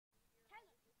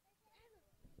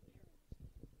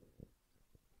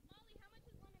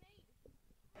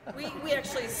We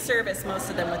actually service most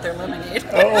of them with their lemonade.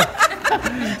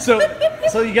 Oh,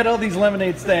 so you got all these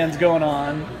lemonade stands going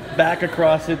on back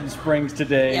across Hidden Springs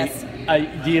today. Yes.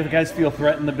 Do you guys feel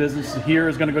threatened the business here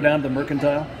is going to go down to the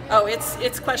Mercantile? Oh,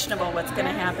 it's questionable what's going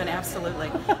to happen. Absolutely.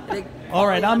 All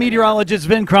right, I'm meteorologist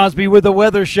Vin Crosby with the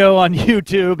Weather Show on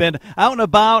YouTube and out and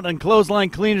about on Clothesline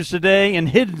Cleaners today in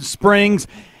Hidden Springs.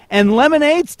 And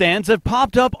lemonade stands have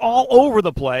popped up all over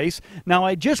the place. Now,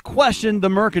 I just questioned the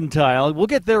Mercantile. We'll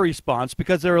get their response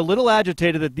because they're a little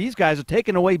agitated that these guys are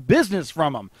taking away business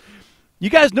from them. You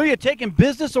guys knew you're taking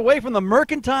business away from the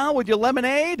Mercantile with your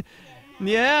lemonade?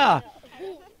 Yeah.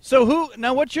 So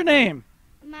now what's your name?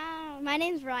 My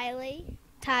name's Riley,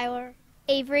 Tyler,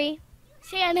 Avery,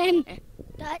 Shannon,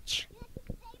 Dutch,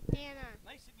 Anna.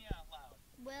 Nice and out loud.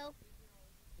 Will,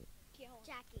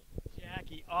 Jackie.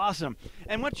 Jackie, awesome.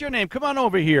 And what's your name? Come on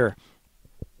over here.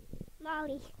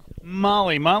 Molly.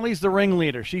 Molly. Molly's the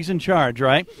ringleader. She's in charge,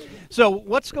 right? So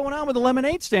what's going on with the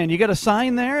lemonade stand? You got a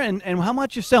sign there, and how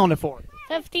much you selling it for?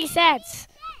 50 cents.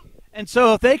 And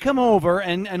so if they come over,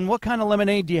 and what kind of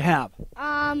lemonade do you have?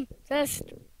 Just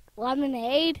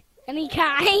lemonade, any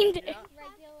kind. Regular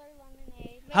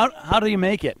lemonade. How do you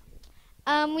make it?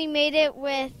 We made it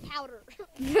with powder.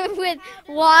 With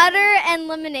water and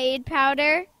lemonade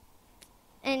powder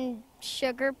and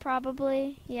sugar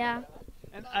probably, yeah.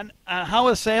 And how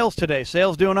is sales today?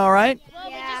 Sales doing all right?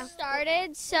 Well, we just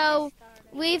started, so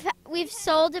we've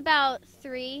sold about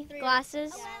three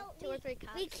glasses. Two or three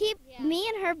cups. Me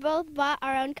and her both bought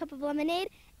our own cup of lemonade,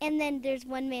 and then there's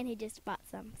one man who just bought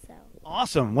some. So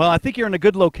Awesome. Well, I think you're in a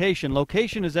good location.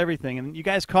 Location is everything, and you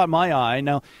guys caught my eye.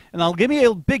 Now, and I'll give me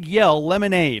a big yell,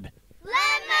 lemonade.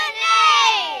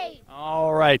 lemonade.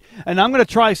 All right, and I'm going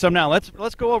to try some now.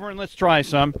 Let's go over and let's try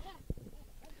some.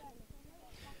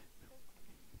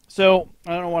 So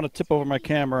I don't want to tip over my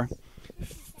camera.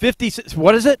 50 cents.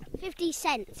 What is it? 50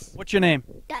 cents. What's your name?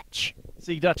 Dutch.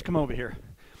 See, Dutch, come over here.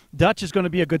 Dutch is going to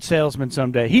be a good salesman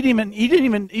someday. He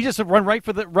just run right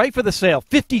for the sale.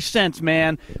 50 cents,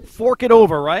 man. Fork it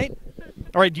over, right?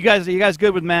 All right, are you guys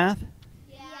good with math?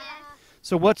 Yeah.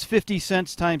 So what's 50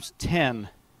 cents times 10?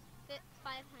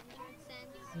 500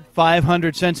 cents.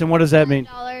 500 cents, and what does that mean?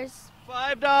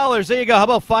 $5. There you go. How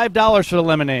about $5 for the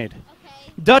lemonade?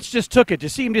 Okay. Dutch just took it. You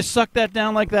see him just suck that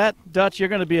down like that? Dutch, you're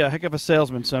going to be a heck of a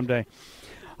salesman someday.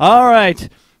 All right.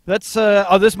 That's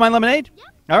oh, this is my lemonade? Yep.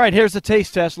 All right, here's the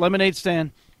taste test. Lemonade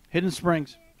stand, Hidden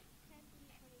Springs.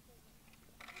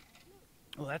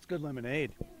 Oh, that's good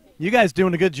lemonade. You guys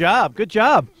doing a good job. Good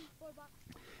job.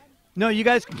 No, you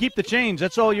guys can keep the change.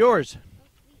 That's all yours.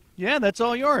 Yeah, that's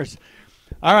all yours.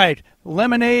 All right,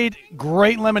 lemonade,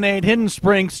 great lemonade, Hidden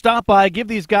Springs. Stop by, give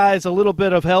these guys a little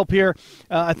bit of help here.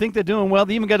 I think they're doing well.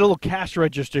 They even got a little cash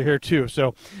register here, too.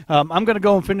 So I'm going to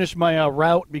go and finish my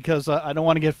route because I don't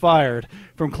want to get fired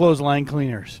from Clothesline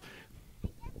Cleaners.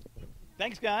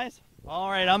 Thanks, guys.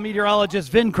 All right, I'm meteorologist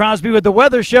Vin Crosby with the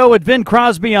Weather Show with Vin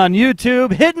Crosby on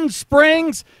YouTube. Hidden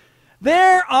Springs,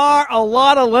 there are a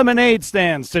lot of lemonade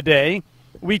stands today.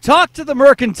 We talked to the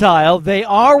Mercantile. They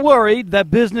are worried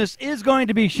that business is going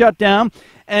to be shut down.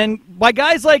 And by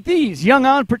guys like these, young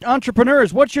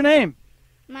entrepreneurs, what's your name?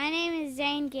 My name is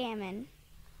Zane Gammon.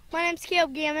 My name's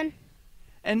Caleb Gammon.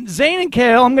 And Zane and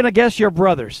Kale, I'm going to guess you're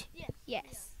brothers.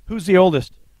 Yes. Who's the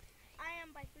oldest? I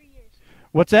am by 3 years.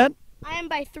 What's that? I am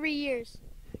by 3 years.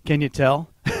 Can you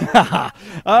tell?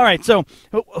 All right, so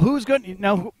who's going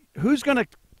to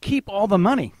keep all the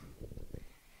money?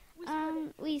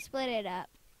 We split it up.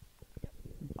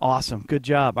 Awesome. Good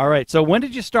job. All right. So when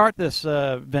did you start this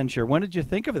venture? When did you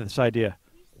think of this idea?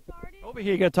 Over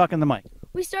here, you got to talk in the mic.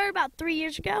 We started about 3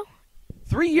 years ago.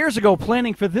 3 years ago,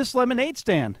 planning for this lemonade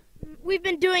stand. We've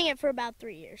been doing it for about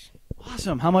 3 years.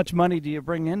 Awesome. How much money do you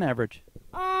bring in average?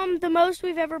 The most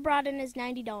we've ever brought in is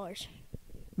 $90.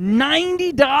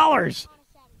 $90?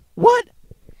 What?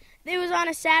 It was on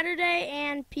a Saturday,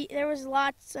 and there was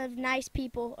lots of nice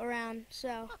people around,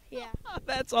 so, yeah.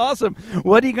 That's awesome.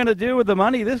 What are you going to do with the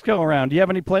money this go around? Do you have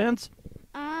any plans?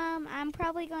 I'm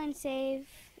probably going to save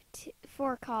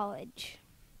for college.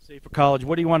 Save for college.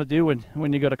 What do you want to do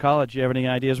when you go to college? Do you have any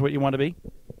ideas what you want to be?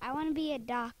 I want to be a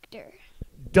doctor.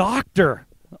 Doctor.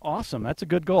 Awesome. That's a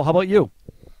good goal. How about you?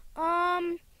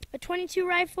 A .22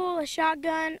 rifle, a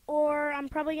shotgun, or I'm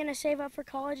probably going to save up for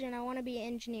college, and I want to be an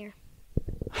engineer.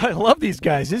 I love these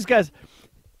guys. These guys,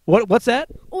 what's that?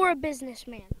 Or a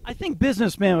businessman. I think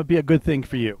businessman would be a good thing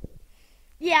for you.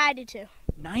 Yeah, I do too.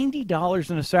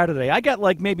 $90 on a Saturday. I got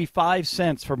like maybe 5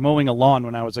 cents for mowing a lawn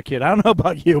when I was a kid. I don't know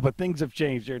about you, but things have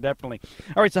changed here, definitely.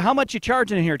 All right, so how much you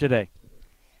charging here today?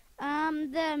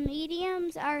 The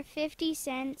mediums are 50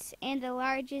 cents, and the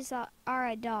larges are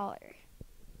 $1.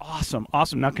 Awesome,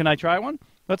 awesome. Now, can I try one?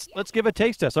 Let's give a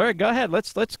taste test. All right, go ahead.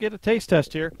 Let's get a taste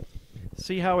test here.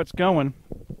 See how it's going.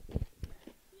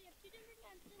 We have two different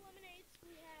kinds of lemonades.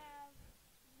 We have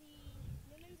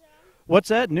the Newman's Own. What's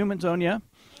that? Newman's Own, yeah. And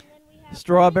then we have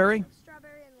Strawberry.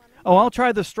 Strawberry and lemon. Oh, I'll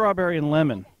try the strawberry and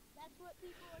lemon. Okay, that's what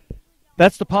people are usually going.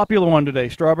 That's the popular one today,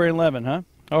 strawberry and lemon, huh?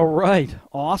 All right,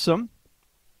 awesome,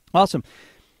 awesome.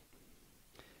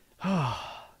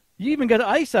 You even got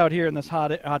ice out here in this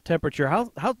hot temperature.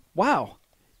 How? Wow.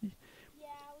 Yeah,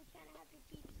 we kind of have to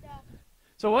keep stuff.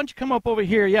 So why don't you come up over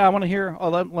here? Yeah, I want to hear. Oh,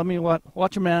 let me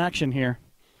watch them in action here.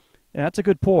 Yeah, that's a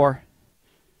good pour.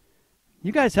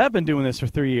 You guys have been doing this for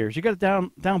 3 years. You got it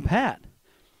down pat.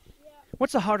 Yeah.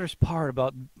 What's the hardest part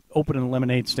about opening a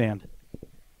lemonade stand?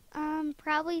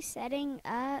 Probably setting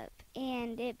up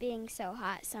and it being so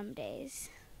hot some days.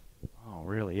 Oh,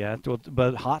 really? Yeah,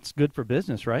 but hot's good for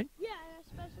business, right? Yeah,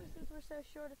 especially since we're so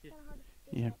short, it's kind of hard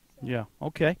to Yeah, up, so. yeah.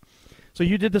 Okay. So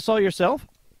you did this all yourself?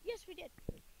 Yes, we did.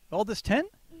 All this 10?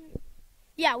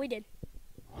 Yeah, we did.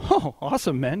 Oh,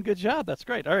 awesome, man. Good job. That's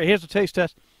great. All right, here's the taste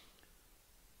test.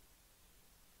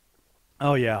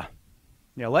 Oh, yeah.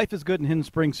 Yeah, life is good in Hidden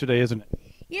Springs today, isn't it?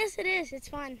 Yes, it is. It's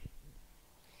fun.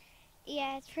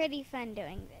 Yeah, it's pretty fun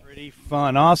doing this. Pretty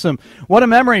fun. Awesome. What a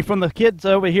memory from the kids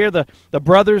over here, the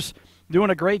brothers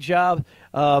doing a great job.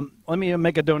 Let me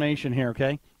make a donation here,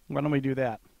 okay? Why don't we do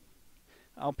that?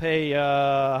 I'll pay,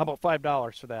 how about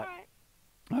 $5 for that?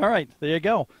 All right. All right, there you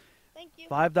go. Thank you.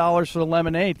 $5 for the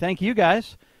lemonade. Thank you,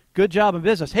 guys. Good job in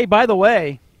business. Hey, by the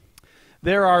way,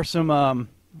 there are some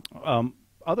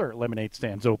other lemonade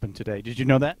stands open today. Did you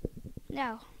know that?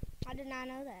 No, I did not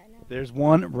know that. No. There's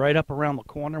one right up around the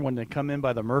corner when they come in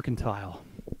by the Mercantile.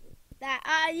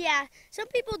 Yeah. Some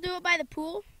people do it by the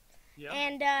pool, Yeah.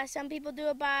 and some people do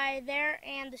it by there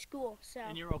and the school. So.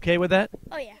 And you're okay with that?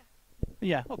 Oh yeah.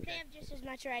 Yeah. They Okay. have just as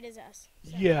much right as us.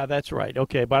 So. Yeah, that's right.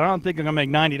 Okay, but I don't think I'm gonna make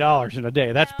 $90 in a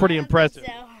day. That's No, pretty I don't impressive.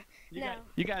 think So. No.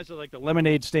 You guys are like the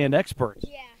lemonade stand experts.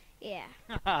 Yeah.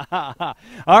 Yeah.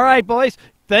 All right, boys.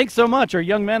 Thanks so much, or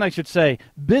young men, I should say,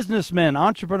 businessmen,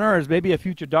 entrepreneurs, maybe a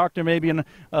future doctor, maybe an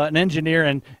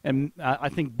engineer, and I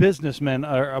think businessmen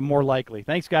are more likely.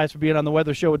 Thanks, guys, for being on the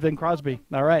Weather Show with Vin Crosby.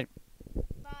 All right.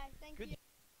 Bye. Thank you.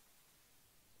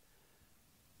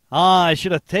 I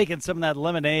should have taken some of that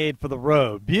lemonade for the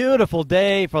road. Beautiful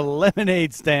day for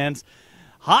lemonade stands.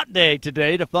 Hot day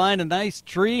today to find a nice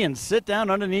tree and sit down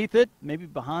underneath it, maybe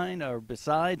behind or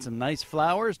beside some nice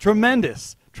flowers.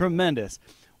 Tremendous, tremendous.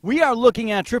 We are looking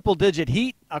at triple-digit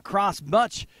heat across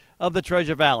much of the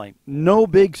Treasure Valley. No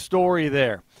big story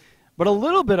there. But a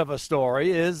little bit of a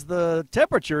story is the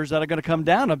temperatures that are going to come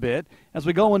down a bit as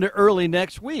we go into early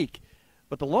next week.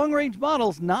 But the long-range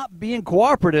model's not being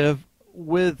cooperative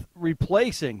with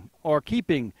replacing or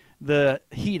keeping the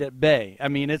heat at bay. I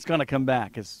mean, it's going to come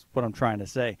back is what I'm trying to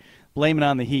say. Blame it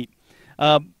on the heat.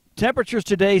 Temperatures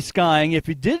today skying. If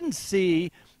you didn't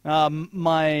see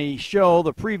my show,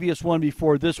 the previous one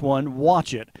before this one,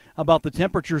 watch it, about the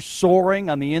temperatures soaring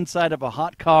on the inside of a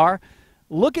hot car.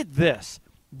 Look at this.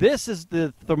 This is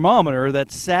the thermometer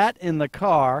that sat in the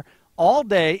car all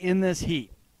day in this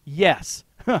heat. Yes,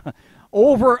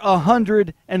 over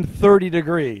 130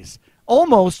 degrees,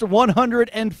 almost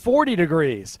 140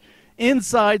 degrees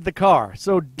inside the car.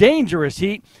 So dangerous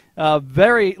heat.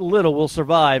 Very little will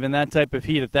survive in that type of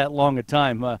heat at that long a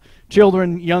time.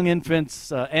 Children, young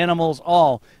infants, animals,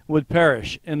 all would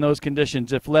perish in those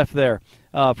conditions if left there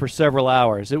for several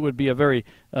hours. It would be a very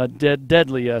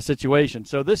deadly situation.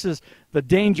 So this is the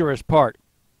dangerous part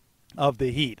of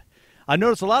the heat. I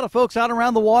noticed a lot of folks out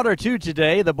around the water, too,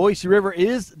 today. The Boise River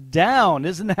is down.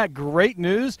 Isn't that great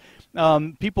news?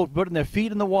 People putting their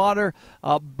feet in the water,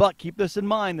 but keep this in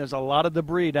mind. There's a lot of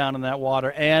debris down in that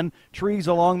water and trees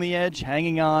along the edge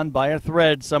hanging on by a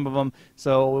thread, some of them.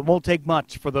 So it won't take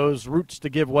much for those roots to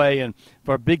give way and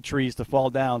for big trees to fall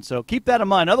down. So keep that in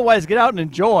mind. Otherwise, get out and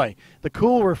enjoy the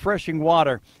cool, refreshing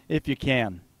water if you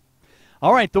can.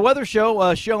 All right, the weather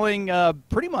show showing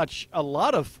pretty much a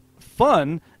lot of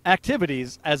fun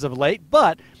activities as of late,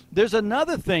 but there's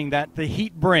another thing that the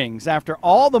heat brings. After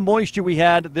all the moisture we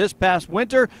had this past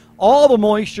winter, all the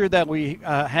moisture that we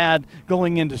had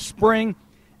going into spring,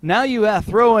 now you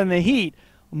throw in the heat.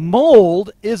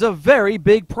 Mold is a very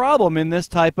big problem in this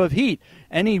type of heat.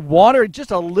 Any water, just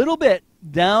a little bit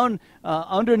down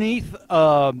underneath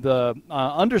the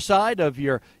underside of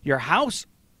your house,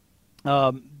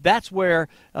 that's where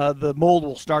the mold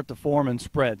will start to form and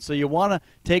spread. So you want to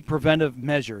take preventive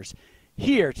measures.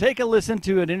 Here, take a listen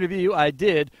to an interview I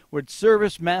did with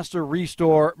Service Master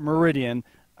Restore Meridian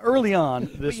early on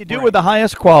this spring. You do with the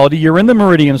highest quality. You're in the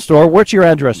Meridian store. What's your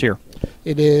address here?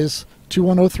 It is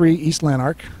 2103 East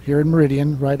Lanark here in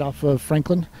Meridian, right off of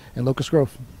Franklin and Locust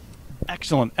Grove.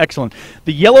 Excellent, excellent.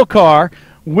 The yellow car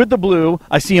with the blue,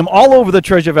 I see them all over the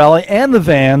Treasure Valley and the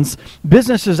vans.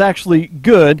 Business is actually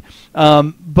good,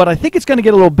 but I think it's going to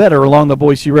get a little better along the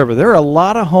Boise River. There are a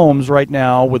lot of homes right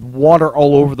now with water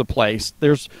all over the place.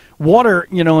 There's water,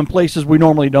 in places we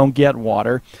normally don't get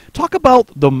water. Talk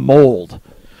about the mold.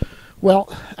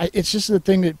 Well, it's just the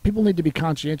thing that people need to be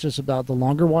conscientious about. The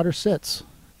longer water sits,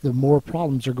 the more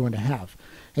problems they're going to have.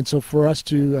 And so for us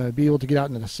to be able to get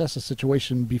out and assess a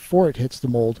situation before it hits the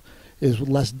mold is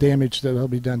less damage that will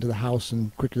be done to the house,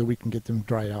 and quicker that we can get them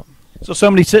dried out. So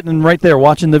somebody sitting right there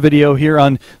watching the video here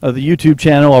on the YouTube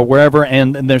channel or wherever,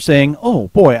 and they're saying, oh,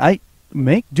 boy,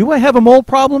 do I have a mold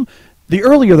problem? The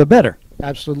earlier the better.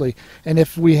 Absolutely. And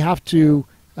if we have to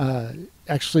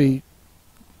actually,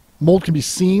 mold can be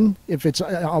seen if it's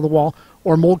on the wall,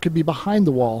 or mold could be behind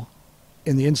the wall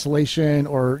in the insulation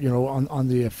or on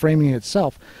the framing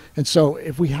itself. And so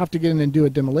if we have to get in and do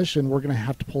a demolition, we're going to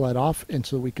have to pull that off, and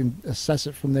so we can assess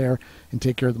it from there and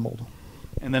take care of the mold.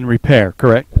 And then repair,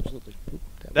 correct? Absolutely.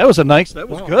 That was that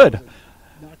was good.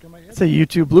 It's a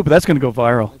YouTube blooper. That's going to go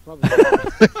viral.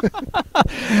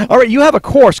 All right, you have a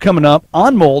course coming up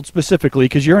on mold specifically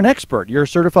because you're an expert. You're a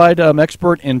certified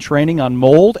expert in training on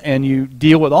mold, and you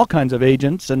deal with all kinds of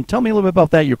agents. And tell me a little bit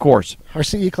about that, your course. Our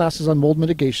CE class is on mold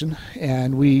mitigation,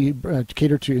 and we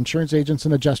cater to insurance agents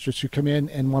and adjusters who come in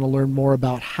and want to learn more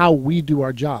about how we do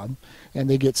our job. And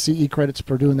they get CE credits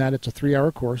for doing that. It's a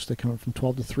 3-hour course. They come in from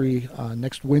 12 to 3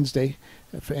 next Wednesday.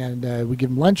 And we give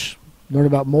them lunch, learn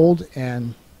about mold,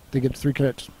 and they get 3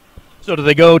 credits. So do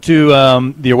they go to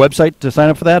your website to sign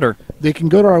up for that, or? They can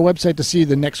go to our website to see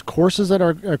the next courses that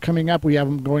are coming up. We have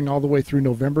them going all the way through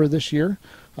November this year,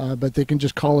 but they can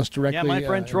just call us directly. Yeah, my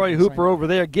friend Troy Hooper over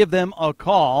there, give them a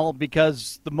call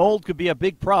because the mold could be a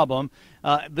big problem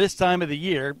this time of the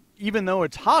year. Even though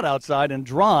it's hot outside and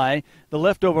dry, the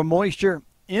leftover moisture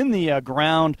in the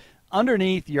ground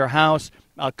underneath your house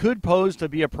could pose to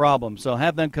be a problem. So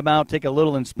have them come out, take a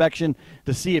little inspection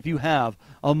to see if you have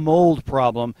a mold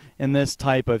problem in this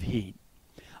type of heat.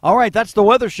 All right, that's the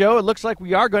weather show. It looks like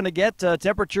we are going to get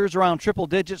temperatures around triple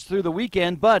digits through the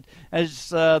weekend, but as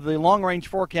the long-range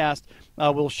forecast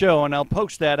will show, and I'll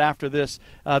post that after this,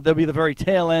 there'll be the very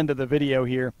tail end of the video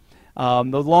here.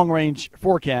 The long-range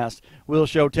forecast will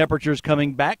show temperatures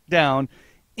coming back down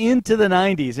into the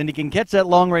 90s, and you can catch that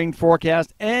long-range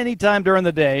forecast anytime during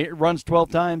the day. It runs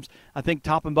 12 times, I think,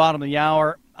 top and bottom of the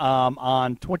hour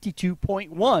on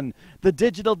 22.1, the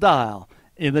digital dial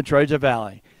in the Treasure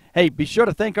Valley. Hey, be sure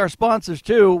to thank our sponsors,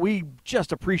 too. We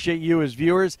just appreciate you as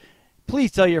viewers.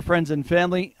 Please tell your friends and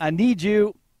family, I need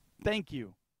you. Thank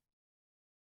you.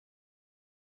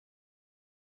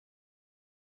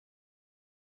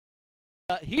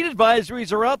 Heat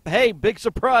advisories are up. Hey, big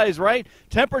surprise, right?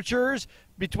 Temperatures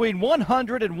between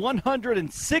 100 and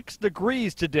 106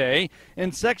 degrees today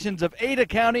in sections of Ada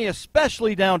County,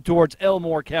 especially down towards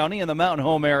Elmore County in the Mountain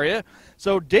Home area.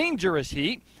 So dangerous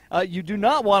heat. You do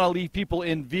not want to leave people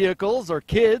in vehicles or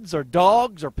kids or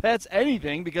dogs or pets,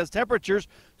 anything, because temperatures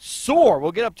soar.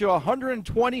 We'll get up to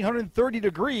 120, 130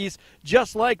 degrees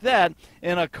just like that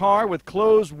in a car with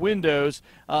closed windows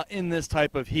in this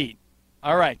type of heat.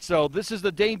 All right, so this is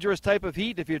the dangerous type of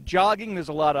heat. If you're jogging, there's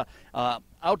a lot of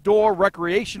outdoor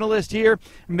recreationalists here.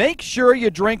 Make sure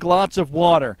you drink lots of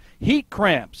water. Heat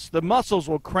cramps. The muscles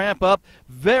will cramp up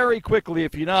very quickly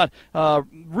if you're not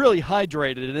really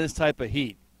hydrated in this type of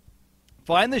heat.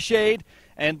 Find the shade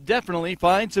and definitely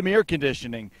find some air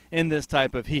conditioning in this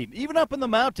type of heat. Even up in the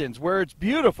mountains where it's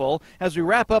beautiful as we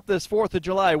wrap up this 4th of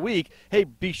July week, hey,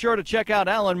 be sure to check out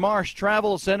Allen Marsh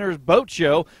Travel Center's boat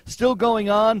show, still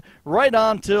going on right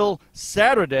on till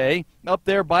Saturday up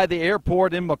there by the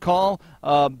airport in McCall.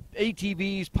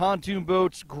 ATVs, pontoon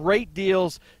boats, great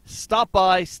deals. Stop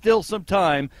by, still some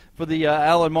time for the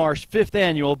Allen Marsh 5th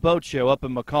annual boat show up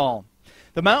in McCall.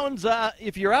 The mountains,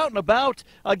 if you're out and about,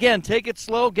 again, take it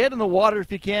slow. Get in the water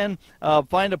if you can.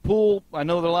 Find a pool. I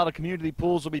know that a lot of community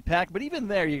pools will be packed, but even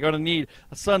there you're going to need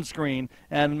a sunscreen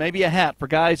and maybe a hat for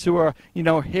guys who are,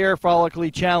 hair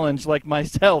follically challenged like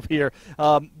myself here.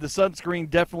 The sunscreen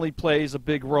definitely plays a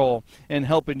big role in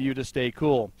helping you to stay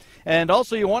cool. And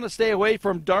also you want to stay away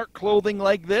from dark clothing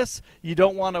like this. You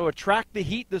don't want to attract the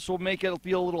heat. This will make it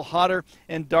feel a little hotter,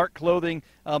 and dark clothing,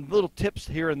 little tips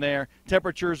here and there.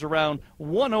 Temperatures around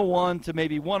 101 to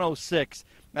maybe 106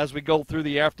 as we go through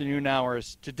the afternoon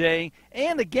hours today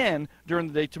and again during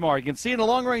the day tomorrow. You can see in the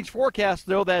long-range forecast,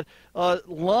 though, that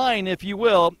line, if you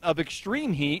will, of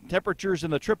extreme heat. Temperatures in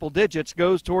the triple digits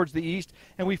goes towards the east,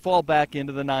 and we fall back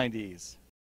into the 90s.